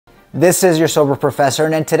This is your Sober Professor,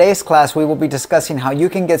 and in today's class we will be discussing how you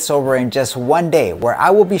can get sober in just one day, where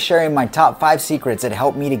I will be sharing my top 5 secrets that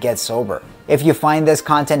helped me to get sober. If you find this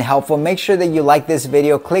content helpful, make sure that you like this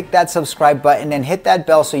video, click that subscribe button, and hit that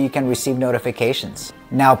bell so you can receive notifications.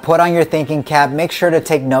 Now put on your thinking cap, make sure to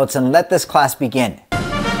take notes, and let this class begin.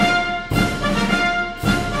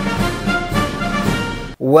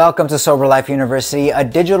 Welcome to Sober Life University, a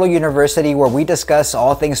digital university where we discuss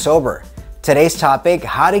all things sober. Today's topic,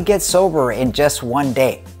 how to get sober in just one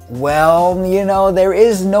day. Well, there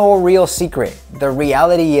is no real secret. The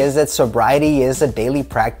reality is that sobriety is a daily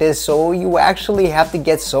practice, so you actually have to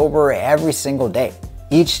get sober every single day.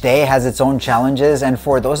 Each day has its own challenges, and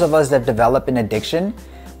for those of us that develop an addiction,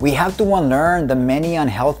 we have to unlearn the many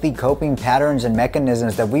unhealthy coping patterns and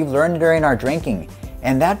mechanisms that we've learned during our drinking.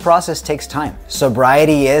 And that process takes time.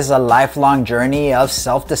 Sobriety is a lifelong journey of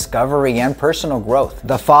self-discovery and personal growth.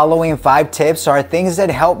 The following 5 tips are things that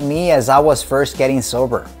helped me as I was first getting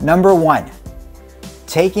sober. Number 1,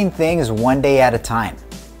 taking things one day at a time.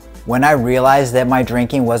 When I realized that my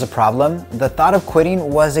drinking was a problem, the thought of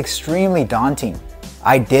quitting was extremely daunting.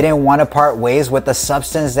 I didn't want to part ways with the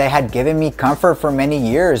substance that had given me comfort for many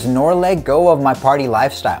years, nor let go of my party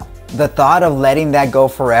lifestyle. The thought of letting that go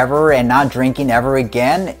forever and not drinking ever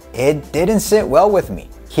again, it didn't sit well with me.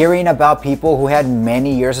 Hearing about people who had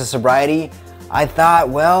many years of sobriety, I thought,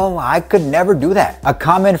 well, I could never do that. A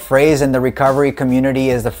common phrase in the recovery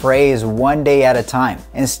community is the phrase one day at a time.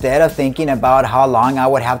 Instead of thinking about how long I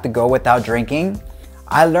would have to go without drinking,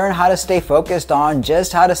 I learned how to stay focused on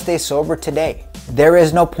just how to stay sober today. There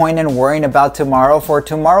is no point in worrying about tomorrow, for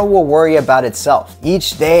tomorrow will worry about itself.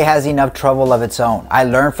 Each day has enough trouble of its own. I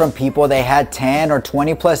learned from people that had 10 or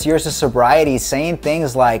 20 plus years of sobriety saying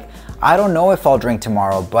things like, I don't know if I'll drink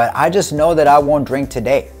tomorrow, but I just know that I won't drink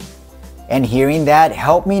today. And hearing that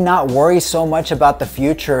helped me not worry so much about the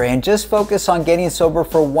future and just focus on getting sober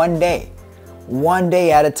for one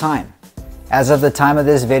day at a time. As of the time of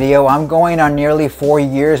this video, I'm going on nearly 4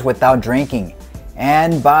 years without drinking.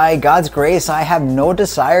 And by God's grace, I have no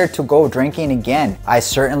desire to go drinking again. I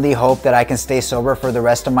certainly hope that I can stay sober for the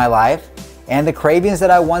rest of my life. And the cravings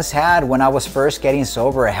that I once had when I was first getting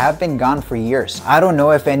sober have been gone for years. I don't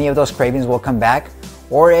know if any of those cravings will come back,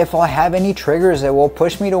 or if I'll have any triggers that will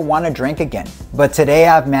push me to want to drink again. But today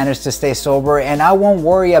I've managed to stay sober, and I won't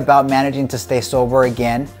worry about managing to stay sober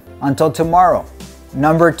again until tomorrow.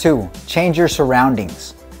 Number 2, change your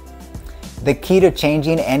surroundings. The key to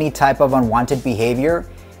changing any type of unwanted behavior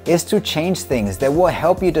is to change things that will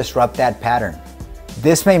help you disrupt that pattern.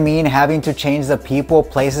 This may mean having to change the people,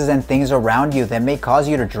 places, and things around you that may cause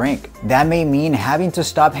you to drink. That may mean having to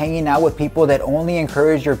stop hanging out with people that only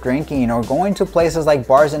encourage your drinking, or going to places like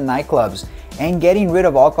bars and nightclubs and getting rid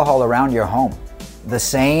of alcohol around your home. The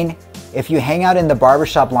saying, if you hang out in the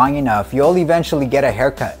barbershop long enough, you'll eventually get a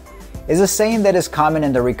haircut, is a saying that is common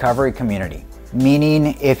in the recovery community.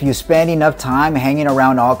 Meaning, if you spend enough time hanging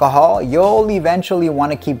around alcohol, you'll eventually want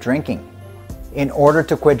to keep drinking. In order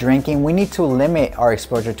to quit drinking, we need to limit our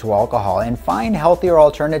exposure to alcohol and find healthier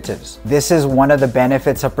alternatives. This is one of the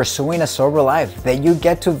benefits of pursuing a sober life, that you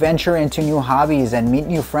get to venture into new hobbies and meet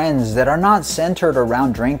new friends that are not centered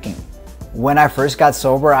around drinking. When I first got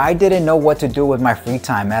sober, I didn't know what to do with my free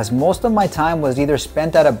time, as most of my time was either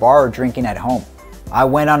spent at a bar or drinking at home. I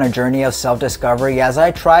went on a journey of self-discovery as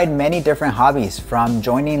I tried many different hobbies, from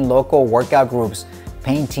joining local workout groups,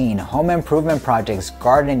 painting, home improvement projects,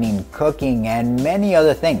 gardening, cooking, and many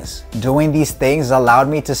other things. Doing these things allowed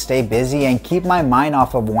me to stay busy and keep my mind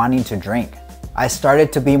off of wanting to drink. I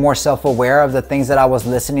started to be more self-aware of the things that I was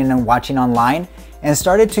listening and watching online, and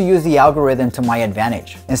started to use the algorithm to my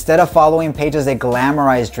advantage. Instead of following pages that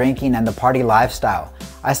glamorize drinking and the party lifestyle,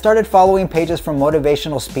 I started following pages from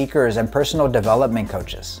motivational speakers and personal development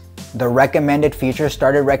coaches. The recommended features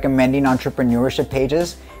started recommending entrepreneurship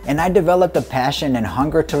pages, and I developed a passion and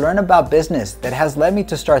hunger to learn about business that has led me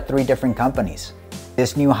to start 3 different companies.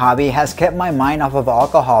 This new hobby has kept my mind off of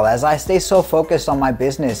alcohol as I stay so focused on my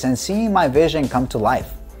business and seeing my vision come to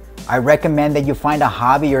life. I recommend that you find a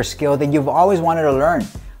hobby or skill that you've always wanted to learn.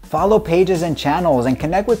 Follow pages and channels and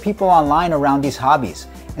connect with people online around these hobbies,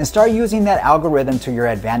 and start using that algorithm to your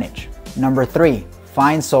advantage. Number 3,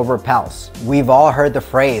 find sober pals. We've all heard the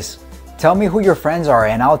phrase, tell me who your friends are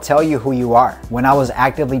and I'll tell you who you are. When I was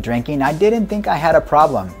actively drinking, I didn't think I had a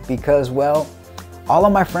problem because, well, all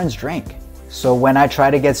of my friends drank. So when I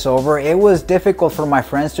tried to get sober, it was difficult for my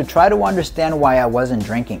friends to try to understand why I wasn't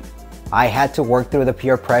drinking. I had to work through the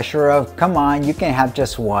peer pressure of, come on, you can have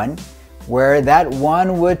just one. where that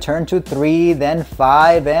 1 would turn to 3, then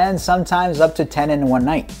 5, and sometimes up to 10 in one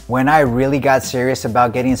night. When I really got serious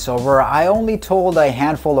about getting sober, I only told a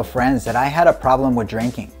handful of friends that I had a problem with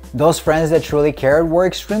drinking. Those friends that truly cared were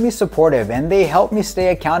extremely supportive, and they helped me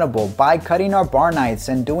stay accountable by cutting our bar nights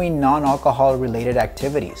and doing non-alcohol related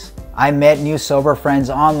activities. I met new sober friends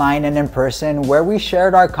online and in person where we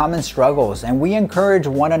shared our common struggles and we encouraged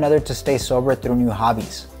one another to stay sober through new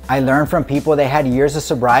hobbies. I learned from people that had years of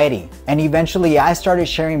sobriety, and eventually I started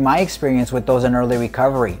sharing my experience with those in early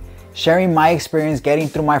recovery, sharing my experience getting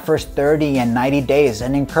through my first 30 and 90 days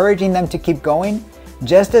and encouraging them to keep going,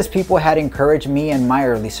 just as people had encouraged me in my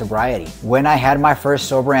early sobriety. When I had my first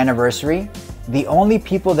sober anniversary, the only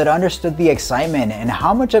people that understood the excitement and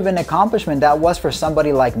how much of an accomplishment that was for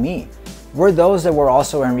somebody like me were those that were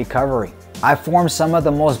also in recovery. I formed some of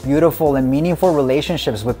the most beautiful and meaningful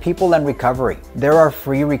relationships with people in recovery. There are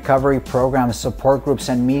free recovery programs, support groups,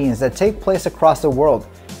 and meetings that take place across the world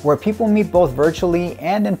where people meet both virtually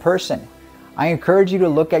and in person. I encourage you to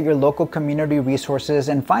look at your local community resources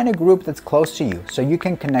and find a group that's close to you so you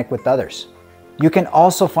can connect with others. You can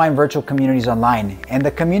also find virtual communities online, and the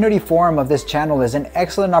community forum of this channel is an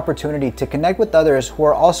excellent opportunity to connect with others who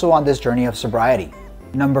are also on this journey of sobriety.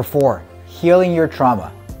 Number 4, healing your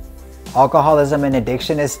trauma. Alcoholism and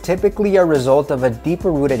addiction is typically a result of a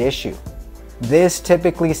deeper rooted issue. This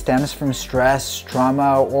typically stems from stress,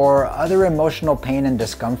 trauma, or other emotional pain and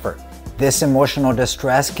discomfort. This emotional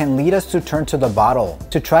distress can lead us to turn to the bottle,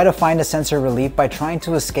 to try to find a sense of relief by trying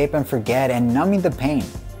to escape and forget and numbing the pain.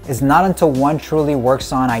 It's not until one truly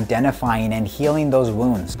works on identifying and healing those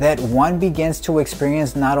wounds that one begins to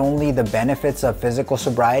experience not only the benefits of physical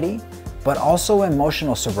sobriety, but also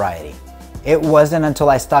emotional sobriety. It wasn't until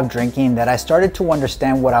I stopped drinking that I started to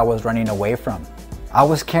understand what I was running away from. I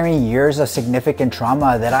was carrying years of significant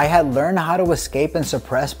trauma that I had learned how to escape and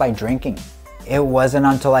suppress by drinking. It wasn't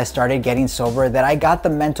until I started getting sober that I got the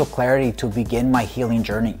mental clarity to begin my healing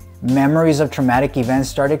journey. Memories of traumatic events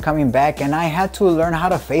started coming back, and I had to learn how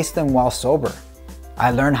to face them while sober. I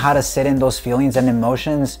learned how to sit in those feelings and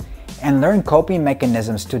emotions and learn coping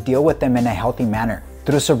mechanisms to deal with them in a healthy manner.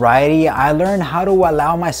 Through sobriety, I learned how to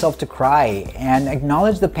allow myself to cry and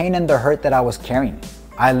acknowledge the pain and the hurt that I was carrying.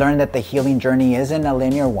 I learned that the healing journey isn't a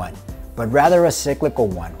linear one, but rather a cyclical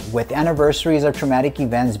one, with anniversaries of traumatic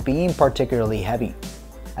events being particularly heavy.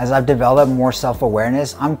 As I've developed more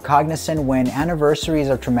self-awareness, I'm cognizant when anniversaries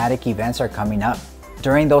of traumatic events are coming up.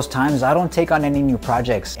 During those times, I don't take on any new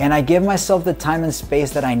projects, and I give myself the time and space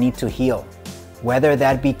that I need to heal. Whether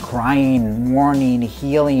that be crying, mourning,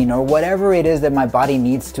 healing, or whatever it is that my body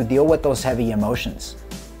needs to deal with those heavy emotions.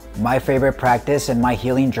 My favorite practice in my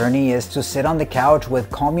healing journey is to sit on the couch with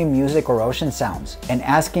calming music or ocean sounds and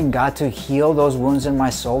asking God to heal those wounds in my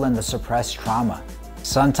soul and the suppressed trauma.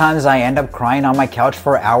 Sometimes I end up crying on my couch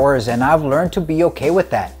for hours, and I've learned to be okay with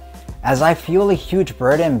that, as I feel a huge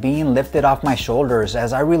burden being lifted off my shoulders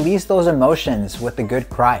as I release those emotions with a good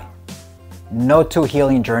cry. No two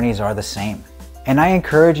healing journeys are the same. And I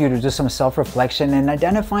encourage you to do some self-reflection and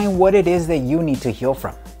identifying what it is that you need to heal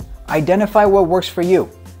from. Identify what works for you,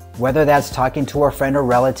 whether that's talking to a friend or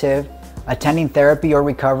relative, attending therapy or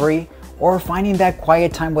recovery, or finding that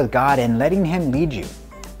quiet time with God and letting Him lead you.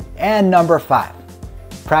 And number 5,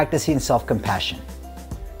 practicing self-compassion.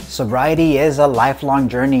 Sobriety is a lifelong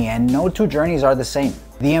journey, and no two journeys are the same.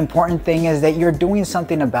 The important thing is that you're doing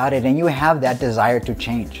something about it and you have that desire to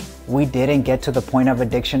change. We didn't get to the point of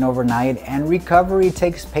addiction overnight, and recovery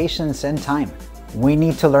takes patience and time. We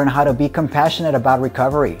need to learn how to be compassionate about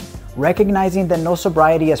recovery, recognizing that no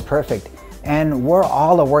sobriety is perfect and we're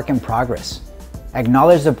all a work in progress.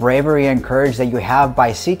 Acknowledge the bravery and courage that you have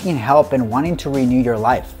by seeking help and wanting to renew your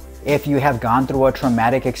life. If you have gone through a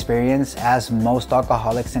traumatic experience, as most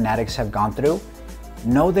alcoholics and addicts have gone through,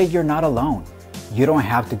 know that you're not alone. You don't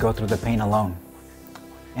have to go through the pain alone.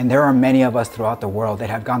 And there are many of us throughout the world that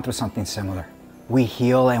have gone through something similar. We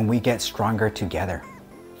heal and we get stronger together.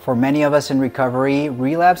 For many of us in recovery,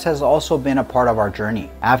 relapse has also been a part of our journey.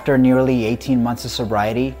 After nearly 18 months of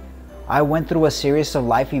sobriety, I went through a series of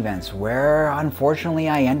life events where unfortunately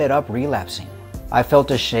I ended up relapsing. I felt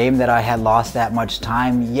ashamed that I had lost that much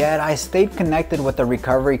time, yet I stayed connected with the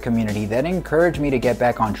recovery community that encouraged me to get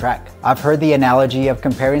back on track. I've heard the analogy of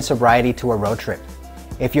comparing sobriety to a road trip.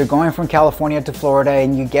 If you're going from California to Florida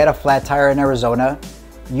and you get a flat tire in Arizona,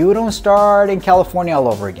 you don't start in California all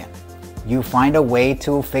over again. You find a way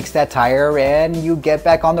to fix that tire and you get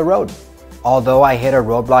back on the road. Although I hit a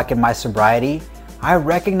roadblock in my sobriety, I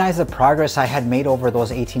recognized the progress I had made over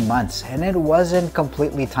those 18 months, and it wasn't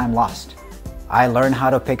completely time lost. I learned how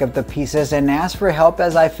to pick up the pieces and ask for help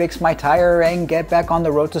as I fix my tire and get back on the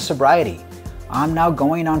road to sobriety. I'm now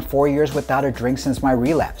going on 4 years without a drink since my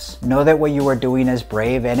relapse. Know that what you are doing is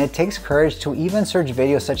brave, and it takes courage to even search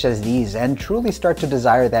videos such as these and truly start to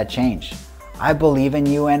desire that change. I believe in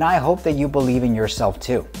you, and I hope that you believe in yourself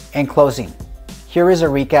too. In closing, here is a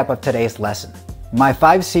recap of today's lesson. My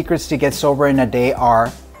 5 secrets to get sober in a day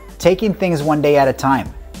are taking things one day at a time,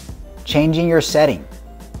 changing your setting,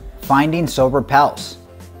 finding sober pals,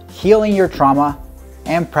 healing your trauma,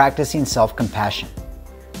 and practicing self-compassion.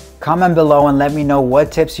 Comment below and let me know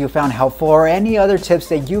what tips you found helpful or any other tips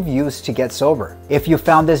that you've used to get sober. If you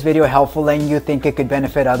found this video helpful and you think it could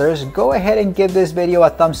benefit others, go ahead and give this video a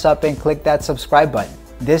thumbs up and click that subscribe button.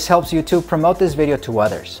 This helps YouTube promote this video to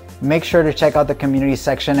others. Make sure to check out the community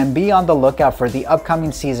section and be on the lookout for the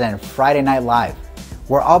upcoming season, Friday Night Live,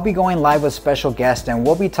 where I'll be going live with special guests and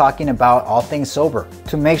we'll be talking about all things sober.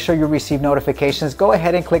 To make sure you receive notifications, go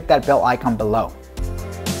ahead and click that bell icon below.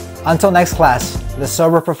 Until next class, the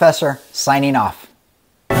Sober Professor signing off.